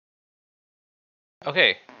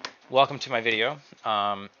Okay, welcome to my video.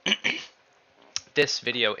 This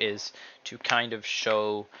video is to kind of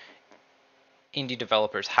show indie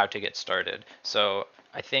developers how to get started. So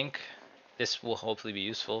I think this will hopefully be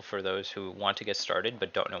useful for those who want to get started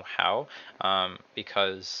but don't know how,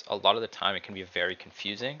 because a lot of the time it can be very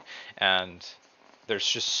confusing and there's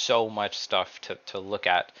just so much stuff to look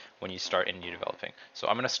at when you start indie developing. So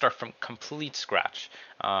I'm going to start from complete scratch,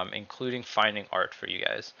 including finding art for you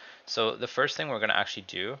guys. So the first thing we're going to actually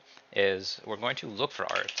do is we're going to look for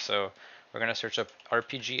art. So we're going to search up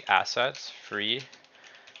RPG assets free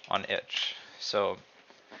on itch. So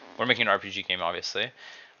we're making an RPG game, obviously.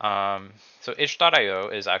 So itch.io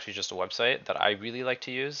is actually just a website that I really like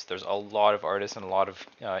to use. There's a lot of artists and a lot of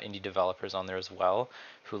indie developers on there as well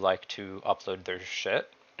who like to upload their shit.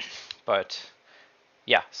 But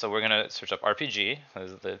yeah, so we're gonna search up RPG,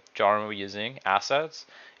 as the genre we're using, assets.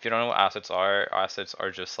 If you don't know what assets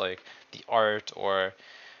are just like the art or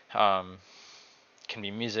can be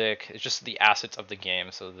music. It's just the assets of the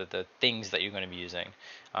game, so the things that you're going to be using.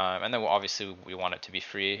 And then obviously we want it to be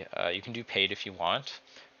free. You can do paid if you want,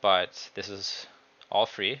 but this is all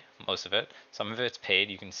free, most of it. Some of it's paid.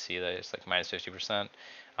 You can see that it's like minus 50%.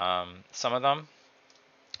 Some of them,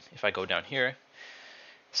 if I go down here,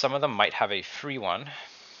 some of them might have a free one.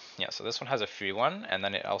 Yeah, so this one has a free one, and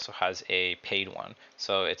then it also has a paid one.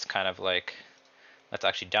 So it's kind of like, let's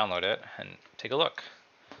actually download it and take a look.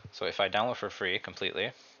 So if I download for free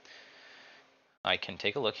completely, I can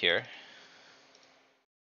take a look here.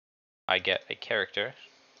 I get a character,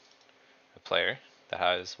 a player, that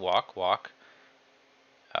has walk,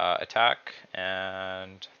 attack,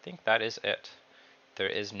 and I think that is it. There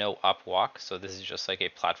is no up walk, so this is just like a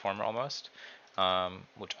platformer almost,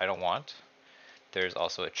 which I don't want. There's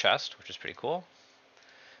also a chest, which is pretty cool.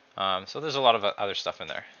 So there's a lot of other stuff in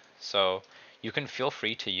there. So you can feel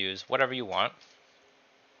free to use whatever you want.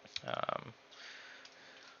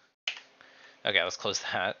 Okay, let's close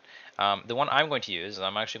that. The one I'm going to use,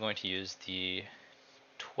 I'm actually going to use the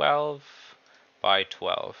 12 by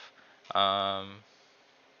 12.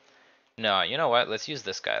 No, you know what? Let's use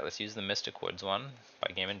this guy. Let's use the Mystic Woods one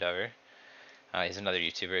by Game Endeavor. He's another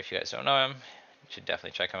YouTuber. If you guys don't know him, you should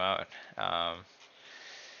definitely check him out.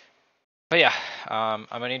 But yeah, I'm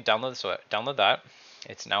gonna download. So download that.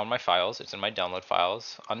 It's now in my files. It's in my download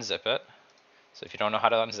files. Unzip it. So if you don't know how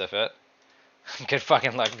to unzip it, good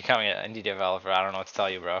fucking luck becoming an indie developer. I don't know what to tell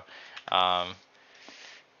you, bro.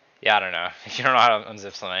 Yeah, I don't know. If you don't know how to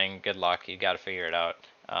unzip something, good luck. You got to figure it out.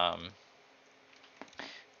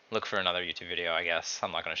 Look for another YouTube video, I guess.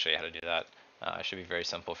 I'm not going to show you how to do that. It should be very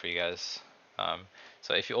simple for you guys.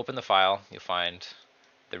 So if you open the file, you'll find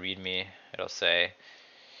the README. It'll say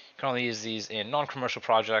you can only use these in non-commercial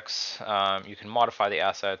projects. You can modify the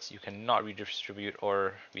assets. You cannot redistribute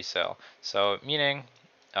or resell. So meaning,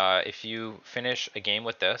 if you finish a game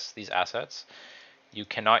with these assets, you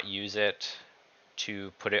cannot use it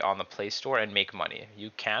to put it on the Play Store and make money.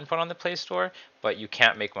 You can put it on the Play Store, but you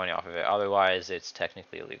can't make money off of it. Otherwise, it's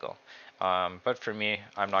technically illegal. But for me,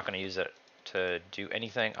 I'm not going to use it to do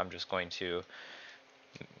anything. I'm just going to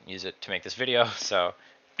use it to make this video. So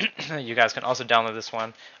you guys can also download this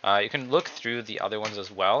one. You can look through the other ones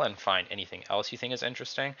as well and find anything else you think is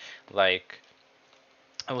interesting. Like,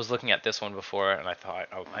 I was looking at this one before and I thought,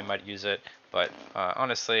 oh, I might use it, but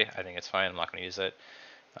honestly, I think it's fine. I'm not going to use it.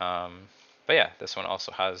 But yeah, this one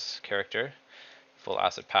also has character, full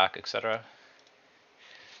asset pack, etc.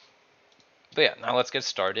 But yeah, now let's get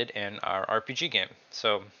started in our RPG game.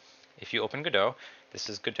 So if you open Godot, this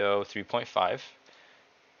is Godot 3.5,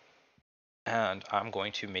 and I'm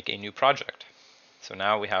going to make a new project. So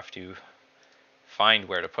now we have to find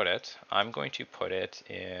where to put it. I'm going to put it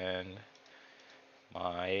in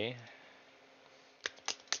my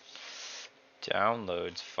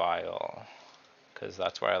downloads file, because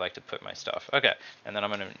that's where I like to put my stuff. Okay, and then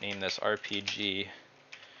I'm going to name this RPG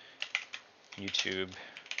YouTube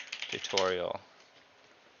tutorial.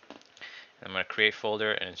 I'm going to create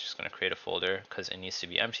folder, and it's just going to create a folder because it needs to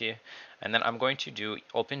be empty. And then I'm going to do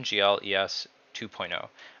OpenGL ES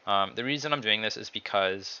 2.0. The reason I'm doing this is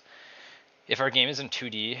because if our game is in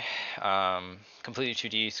 2D, completely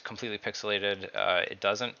 2D, completely pixelated, it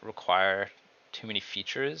doesn't require too many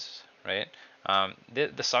features, right?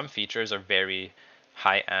 Some features are very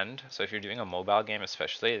high end. So if you're doing a mobile game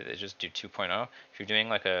especially, they just do 2.0. If you're doing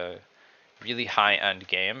like a really high-end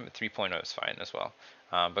game, 3.0 is fine as well.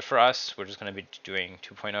 But for us, we're just going to be doing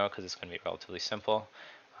 2.0 because it's going to be relatively simple.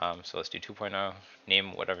 So let's do 2.0,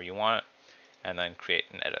 name whatever you want, and then create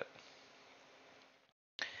and edit.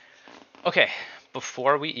 Okay,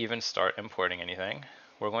 before we even start importing anything,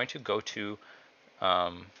 we're going to go to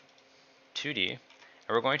 2D,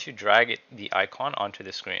 and we're going to drag the icon onto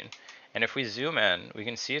the screen. And if we zoom in, we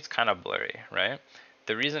can see it's kind of blurry, right?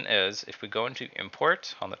 The reason is if we go into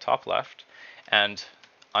import on the top left and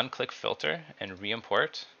unclick filter and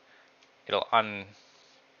re-import, it'll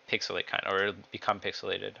unpixelate or it'll become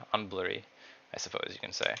pixelated, unblurry, I suppose you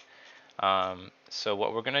can say. So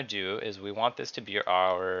what we're gonna do is we want this to be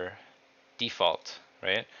our default,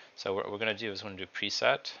 right? So what we're gonna do is we're gonna do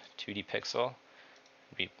preset 2D pixel,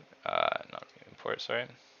 not import, sorry,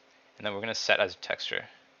 and then we're gonna set as texture.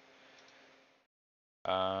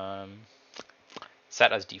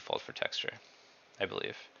 Set as default for texture, I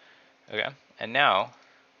believe. Okay, and now,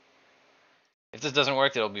 if this doesn't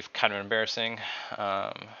work, it'll be kind of embarrassing,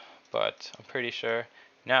 but I'm pretty sure.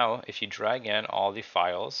 Now, if you drag in all the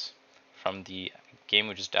files from the game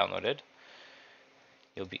we just downloaded,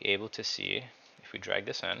 you'll be able to see, if we drag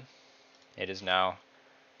this in, it is now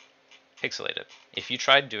pixelated. If you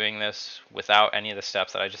tried doing this without any of the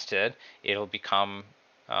steps that I just did, it'll become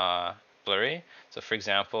blurry. So for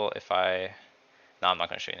example, if I, no, I'm not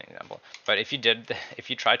going to show you an example, but if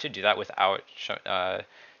you tried to do that without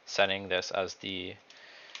setting this as the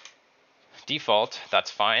default,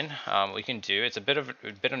 that's fine. What you can do, it's a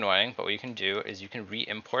bit annoying, but what you can do is you can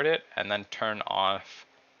re-import it and then turn off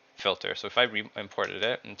filter. So if I re-imported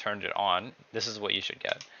it and turned it on, this is what you should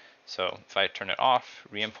get. So if I turn it off,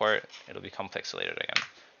 re-import, it'll become pixelated again.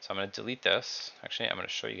 So I'm going to delete this. Actually, I'm going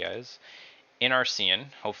to show you guys in our scene.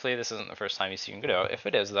 Hopefully this isn't the first time you've seen Godot. If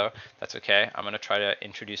it is though, that's okay. I'm going to try to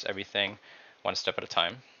introduce everything one step at a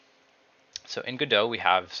time. So in Godot, we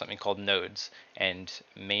have something called nodes and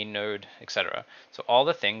main node, etc. So all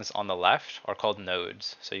the things on the left are called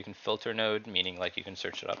nodes. So you can filter node, meaning like you can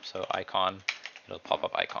search it up. So icon, it'll pop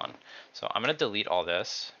up icon. So I'm going to delete all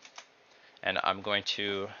this, and I'm going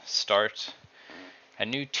to start a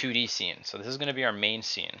new 2D scene. So this is going to be our main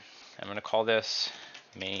scene. I'm going to call this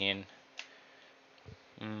main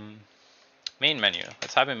menu.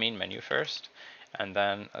 Let's have a main menu first, and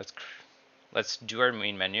then let's do our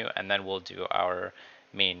main menu, and then we'll do our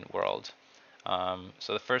main world.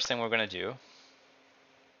 So the first thing we're going to do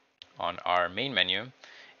on our main menu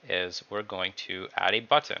is we're going to add a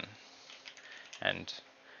button. And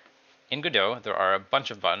in Godot, there are a bunch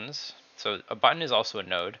of buttons. So a button is also a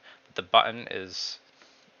node, but the button is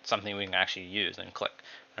something we can actually use and click,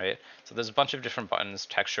 right? So there's a bunch of different buttons.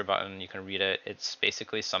 Texture button, you can read it. It's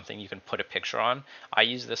basically something you can put a picture on. I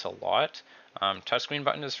use this a lot. Touchscreen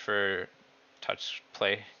button is for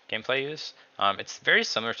gameplay use. It's very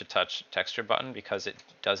similar to texture button because it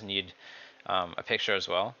does need a picture as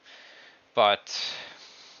well. But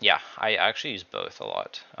yeah, I actually use both a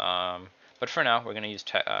lot. But for now, we're going to use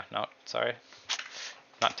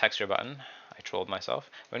not texture button. I trolled myself.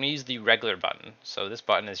 We're going to use the regular button. So this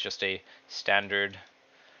button is just a standard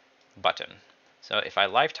button. So if I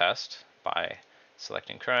live test by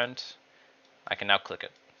selecting current, I can now click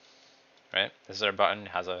it. Right? This is our button. It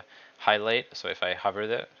has a highlight. So if I hover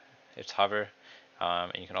it, it's hover.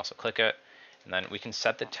 And you can also click it. And then we can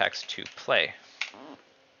set the text to play.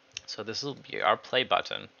 So this will be our play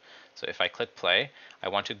button. So if I click play, I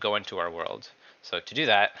want to go into our world. So to do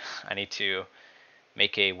that, I need to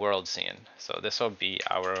make a world scene. So this will be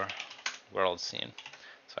our world scene.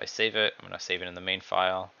 So I save it. I'm going to save it in the main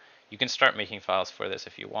file. You can start making files for this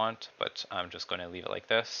if you want, but I'm just going to leave it like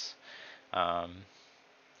this.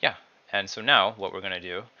 Yeah, and so now what we're going to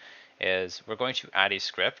do is we're going to add a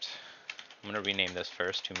script. I'm going to rename this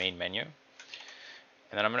first to main menu.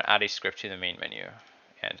 And then I'm going to add a script to the main menu.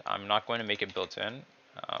 And I'm not going to make it built in.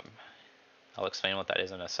 I'll explain what that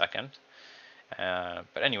is in a second.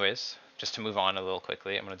 But anyways, just to move on a little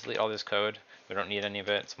quickly, I'm going to delete all this code. We don't need any of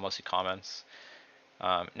it. It's mostly comments.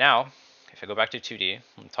 Now, if I go back to 2D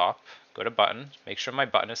on the top, go to button, make sure my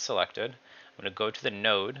button is selected. I'm going to go to the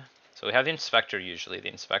node. So we have the inspector usually. The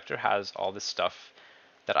inspector has all the stuff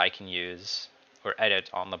that I can use or edit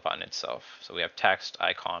on the button itself. So we have text,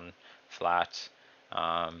 icon, flat,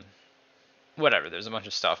 whatever. There's a bunch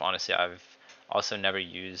of stuff. Honestly, I've also never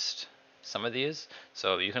used some of these,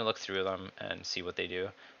 so you can look through them and see what they do.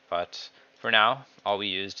 But for now, all we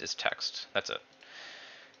used is text. That's it.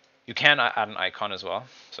 You can add an icon as well.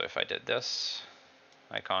 So if I did this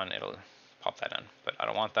icon, it'll pop that in. But I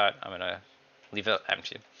don't want that. I'm going to leave it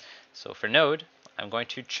empty. So for node, I'm going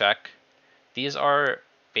to check. These are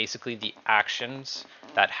basically the actions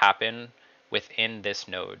that happen within this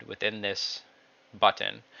node, within this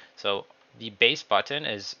button. So the base button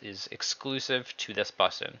is exclusive to this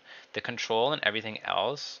button. The control and everything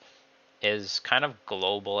else is kind of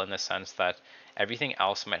global in the sense that everything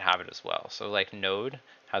else might have it as well. So like node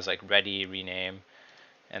has like ready, rename,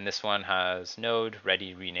 and this one has node,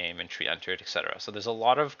 ready, rename, and tree entered, etc. So there's a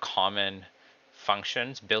lot of common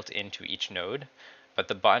functions built into each node, but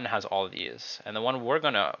the button has all of these. And the one we're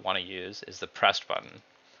going to want to use is the pressed button.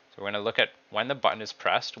 So we're going to look at when the button is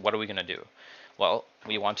pressed, what are we going to do? Well,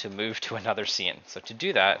 we want to move to another scene. So to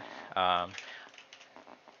do that,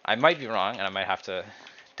 I might be wrong, and I might have to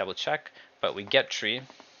double check, but we get tree,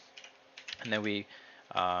 and then we,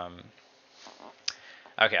 okay,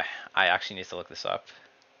 I actually need to look this up.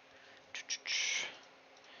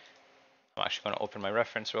 I'm actually going to open my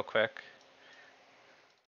reference real quick.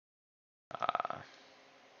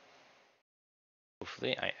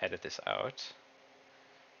 Hopefully I edit this out.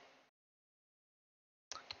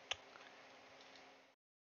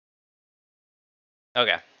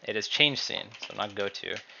 Okay, it is change scene, so not go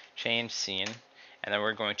to, change scene, and then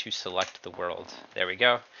we're going to select the world. There we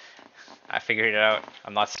go. I figured it out.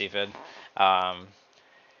 I'm not stupid.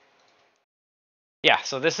 Yeah,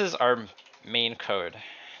 so this is our main code,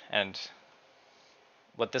 and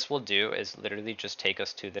what this will do is literally just take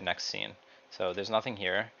us to the next scene. So there's nothing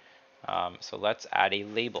here. So let's add a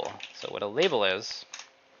label. So what a label is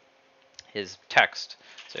text.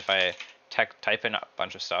 So if I type in a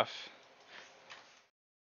bunch of stuff,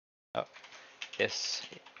 oh, this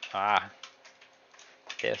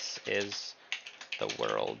is the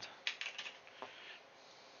world.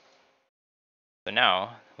 So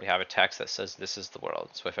now we have a text that says this is the world.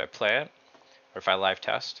 So if I play it, or if I live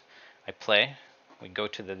test, I play, we go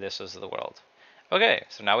to the this is the world. Okay,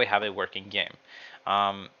 so now we have a working game.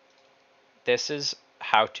 This is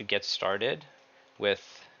how to get started with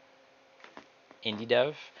indie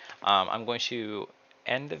dev. I'm going to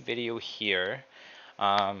end the video here.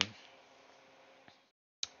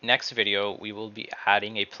 Next video, we will be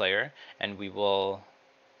adding a player, and we will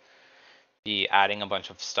be adding a bunch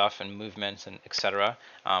of stuff and movements and etc.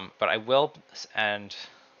 But I will end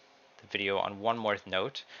the video on one more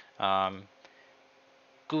note.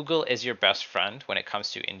 Google is your best friend when it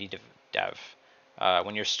comes to indie dev,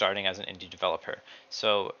 when you're starting as an indie developer.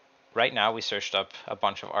 So right now we searched up a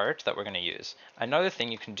bunch of art that we're going to use. Another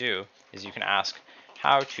thing you can do is you can ask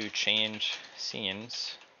how to change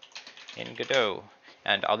scenes in Godot.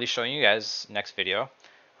 And I'll be showing you guys next video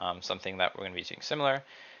something that we're going to be doing similar,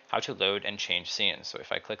 how to load and change scenes. So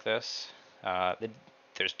if I click this,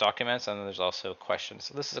 there's documents and then there's also questions.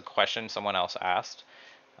 So this is a question someone else asked.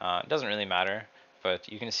 It doesn't really matter,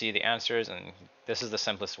 but you can see the answers, and this is the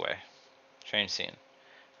simplest way. Change scene,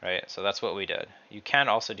 right? So that's what we did. You can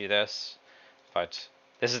also do this, but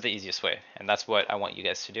this is the easiest way, and that's what I want you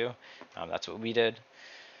guys to do. That's what we did.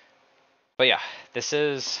 But yeah, this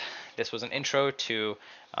was an intro to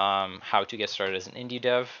how to get started as an indie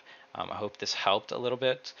dev. I hope this helped a little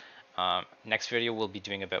bit. Next video we'll be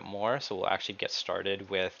doing a bit more, so we'll actually get started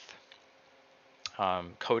with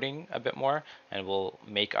coding a bit more, and we'll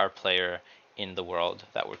make our player in the world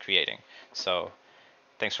that we're creating. So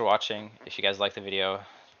thanks for watching. If you guys like the video,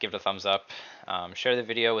 give it a thumbs up. Share the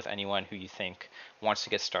video with anyone who you think wants to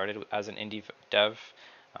get started as an indie dev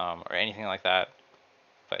or anything like that.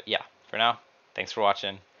 But yeah, for now, thanks for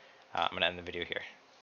watching. I'm going to end the video here.